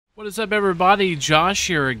What is up, everybody? Josh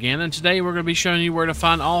here again, and today we're going to be showing you where to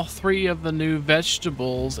find all three of the new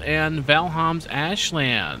vegetables in Valheim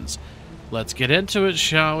Ashlands. Let's get into it,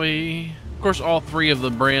 shall we? Of course, all three of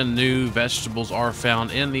the brand new vegetables are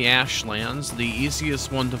found in the Ashlands. The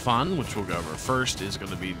easiest one to find, which we'll go over first, is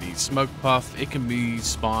going to be the smoke puff. It can be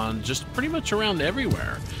spawned just pretty much around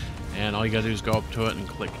everywhere, and all you got to do is go up to it and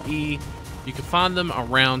click E. You can find them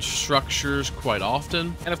around structures quite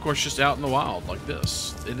often, and of course just out in the wild like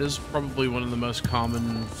this. It is probably one of the most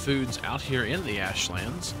common foods out here in the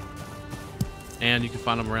Ashlands, and you can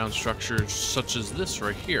find them around structures such as this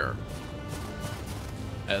right here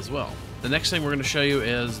as well. The next thing we're going to show you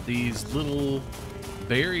is these little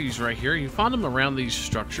berries right here. You find them around these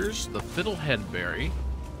structures. The Fiddlehead berry,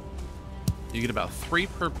 you get about 3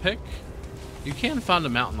 per pick. You can find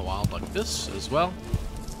them out in the wild like this as well,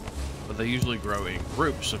 but they usually grow in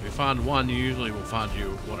groups. So if you find one, you usually will find you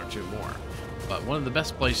 1 or 2 more. But one of the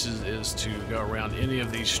best places is to go around any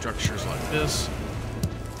of these structures like this,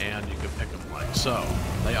 and you can pick them like so.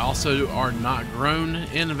 They also are not grown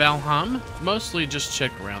in Valheim, mostly just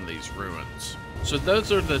check around these ruins. So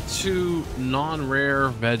those are the 2 non-rare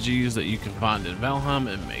veggies that you can find in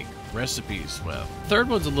Valheim and make recipes with. The third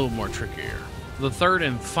one's a little more trickier. The third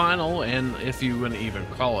and final, and if you wouldn't even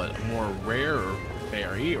call it more rare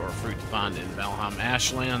berry or fruit to find in Valheim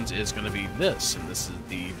Ashlands, is going to be this, and this is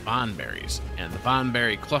the VineBerries. And the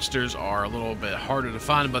VineBerry clusters are a little bit harder to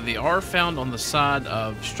find, but they are found on the side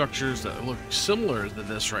of structures that look similar to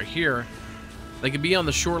this right here. They could be on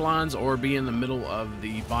the shorelines or be in the middle of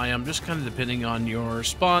the biome, just kind of depending on your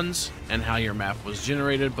spawns and how your map was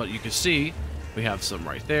generated. But you can see we have some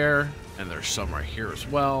right there, and there's some right here as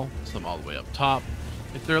well, some all the way up top.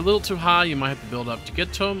 If they're a little too high, you might have to build up to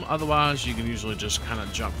get to them. Otherwise, you can usually just kind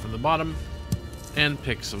of jump from the bottom and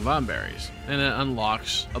pick some VineBerries. And it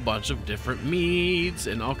unlocks a bunch of different meads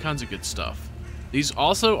and all kinds of good stuff. These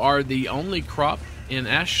also are the only crop in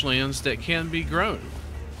Ashlands that can be grown.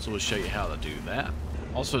 So we'll show you how to do that.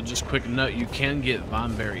 Also, just quick note, you can get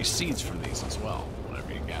VineBerry seeds from these as well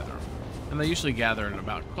whenever you gather them. And they usually gather in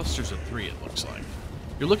about clusters of 3, it looks like.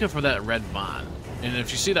 You're looking for that red vine. And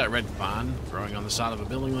if you see that red vine growing on the side of a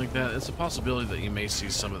building like that, it's a possibility that you may see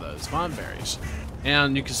some of those VineBerries.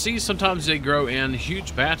 And you can see sometimes they grow in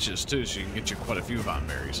huge batches too, so you can get you quite a few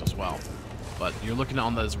VineBerries as well. But you're looking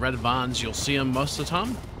on those red vines, you'll see them most of the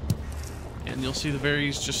time. And you'll see the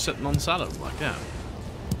berries just sitting on the side of them like that.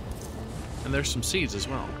 And there's some seeds as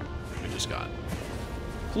well we just got.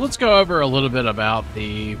 So let's go over a little bit about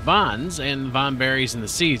the vines and VineBerries and the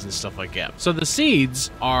seeds and stuff like that. So the seeds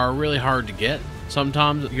are really hard to get.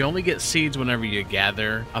 Sometimes you only get seeds whenever you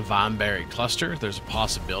gather a VineBerry cluster. There's a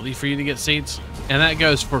possibility for you to get seeds. And that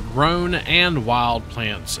goes for grown and wild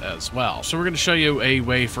plants as well. So we're going to show you a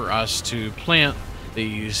way for us to plant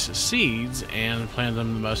these seeds and plant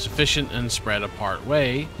them the most efficient and spread apart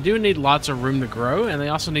way. You do need lots of room to grow, and they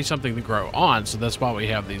also need something to grow on, so that's why we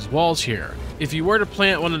have these walls here. If you were to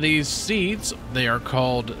plant one of these seeds, they are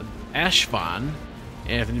called ash vine.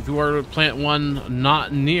 And if you were to plant one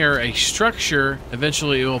not near a structure,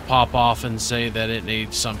 eventually it will pop off and say that it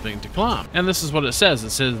needs something to climb. And this is what it says. It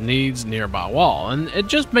says needs nearby wall. And it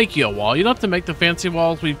just make you a wall. You don't have to make the fancy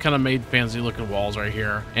walls. We've kind of made fancy looking walls right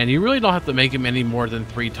here. And you really don't have to make them any more than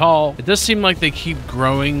 3 tall. It does seem like they keep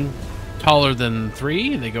growing taller than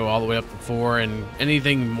 3. They go all the way up to 4. And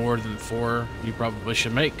anything more than 4 you probably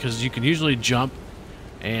should make, because you can usually jump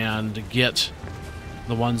and get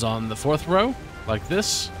the ones on the 4th row like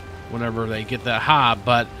this whenever they get that high,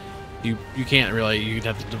 but you can't really. You'd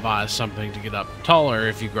have to devise something to get up taller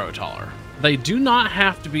if you grow taller. They do not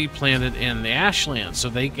have to be planted in the Ashlands, so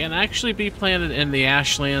they can actually be planted in the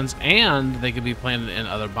Ashlands, and they can be planted in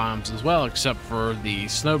other biomes as well, except for the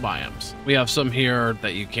snow biomes. We have some here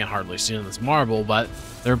that you can't hardly see in this marble, but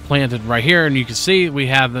they're planted right here, and you can see we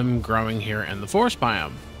have them growing here in the forest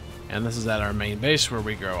biome. And this is at our main base where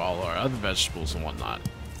we grow all our other vegetables and whatnot.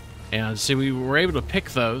 And see, we were able to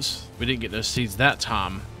pick those. We didn't get those seeds that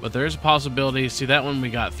time, but there is a possibility. See, that one we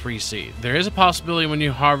got 3 seeds. There is a possibility when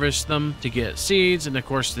you harvest them to get seeds, and of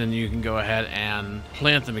course then you can go ahead and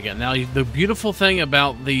plant them again. Now, the beautiful thing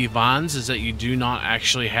about the vines is that you do not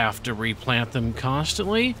actually have to replant them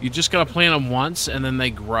constantly. You just gotta plant them once, and then they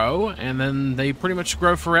grow, and then they pretty much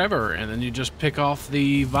grow forever. And then you just pick off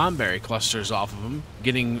the VineBerry clusters off of them,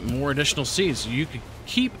 getting more additional seeds. You could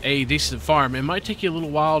keep a decent farm. It might take you a little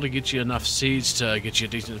while to get you enough seeds to get you a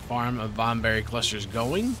decent farm of VineBerry clusters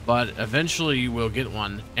going, but eventually you will get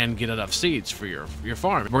one and get enough seeds for your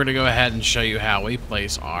farm. We're going to go ahead and show you how we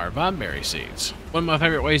place our VineBerry seeds. One of my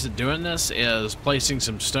favorite ways of doing this is placing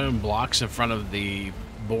some stone blocks in front of the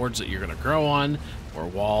boards that you're going to grow on. or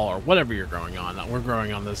wall or whatever you're growing on. We're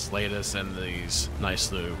growing on this lattice and these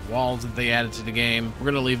nice little walls that they added to the game. We're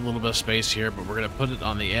going to leave a little bit of space here, but we're going to put it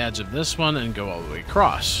on the edge of this one and go all the way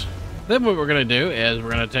across. Then what we're going to do is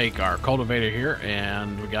we're going to take our cultivator here,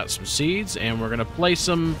 and we got some seeds, and we're going to place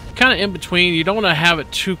them kind of in between. You don't want to have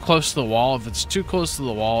it too close to the wall. If it's too close to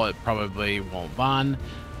the wall, it probably won't vine,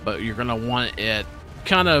 but you're going to want it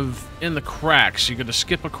kind of in the cracks. You're going to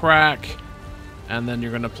skip a crack, and then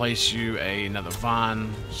you're going to place you another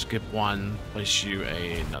vine, skip one, place you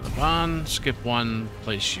another vine, skip one,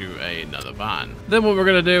 place you another vine. Then what we're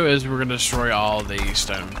going to do is we're going to destroy all the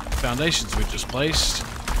stone foundations we just placed,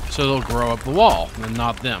 so they'll grow up the wall and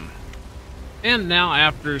not them. And now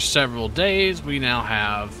after several days, we now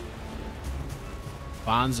have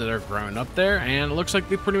vines that are growing up there, and it looks like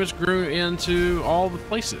they pretty much grew into all the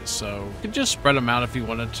places. So you can just spread them out if you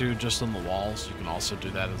wanted to, just on the walls. You can also do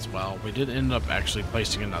that as well. We did end up actually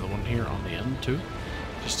placing another one here on the end too,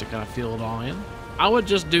 just to kind of fill it all in. I would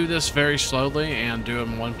just do this very slowly and do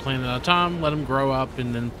them one plant at a time, let them grow up,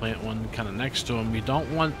 and then plant one kind of next to them. You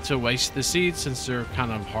don't want to waste the seeds since they're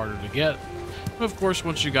kind of harder to get. But of course,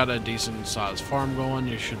 once you got a decent sized farm going,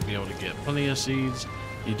 you should be able to get plenty of seeds.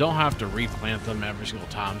 You don't have to replant them every single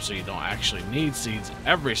time, so you don't actually need seeds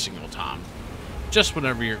every single time, just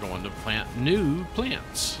whenever you're going to plant new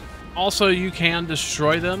plants. Also, you can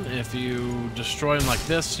destroy them. If you destroy them like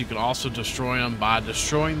this, you can also destroy them by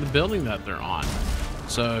destroying the building that they're on.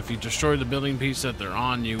 So if you destroy the building piece that they're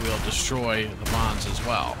on, you will destroy the vines as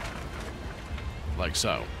well, like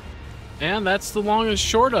so. And that's the long and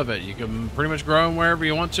short of it. You can pretty much grow them wherever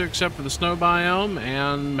you want to, except for the snow biome,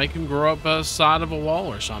 and make them grow up a side of a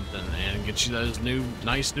wall or something, and get you those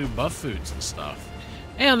nice new buff foods and stuff.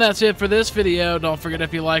 And that's it for this video. Don't forget,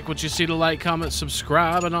 if you like what you see, to like, comment,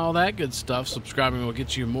 subscribe, and all that good stuff. Subscribing will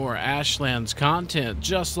get you more Ashlands content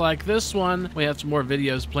just like this one. We have some more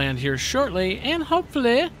videos planned here shortly, and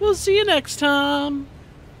hopefully we'll see you next time.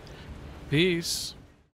 Peace.